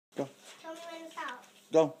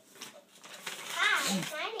Go. Hi,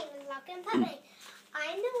 my name is Larkyn Puppet.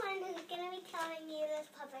 I'm the one who's going to be telling you this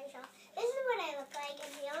puppet show. This is what I look like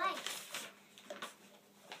in real life.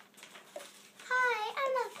 Hi,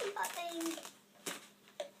 I'm Larkyn Puppet.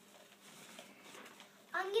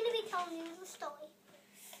 I'm going to be telling you the story.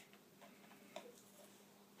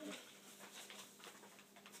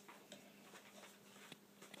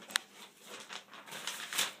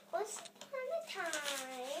 Once upon a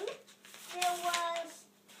time, there was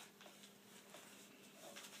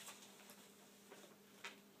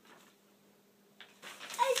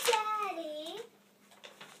a daddy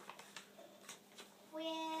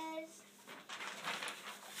with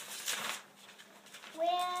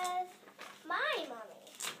my mommy.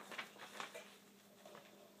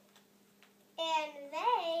 And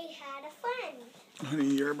they had a friend.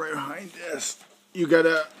 Honey, you're right behind this. You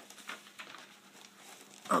gotta...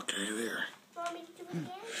 Okay, there. Want me to do it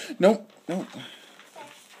again? Nope, nope. Okay.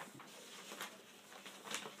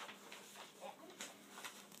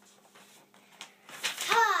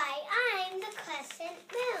 Hi, I'm the crescent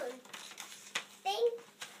moon.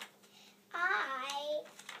 I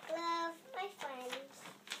love my friends.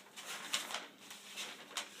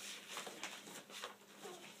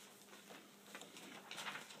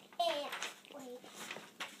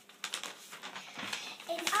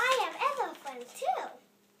 And I have other friends too.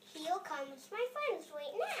 Here comes my friends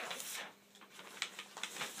right now.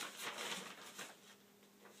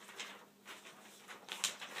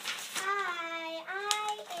 Hi, I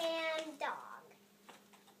am Dog.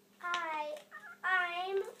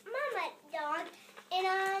 I'm Mama Dog, and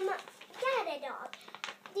I'm Dada Dog.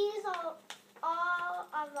 These are all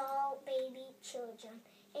of our baby children,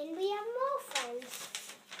 and we have more friends.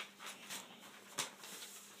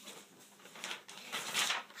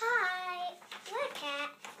 Hi, we're Cat.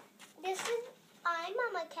 I'm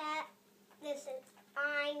Mama Cat.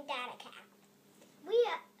 I'm Dada Cat.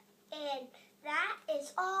 And that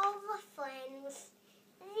is all the friends.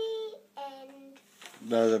 The end.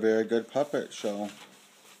 That was a very good puppet show.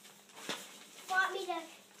 Want me to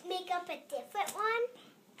make up a different one?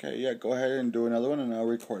 Okay, yeah, go ahead and do another one, and I'll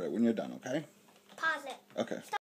record it when you're done, okay? Pause it. Okay. Stop.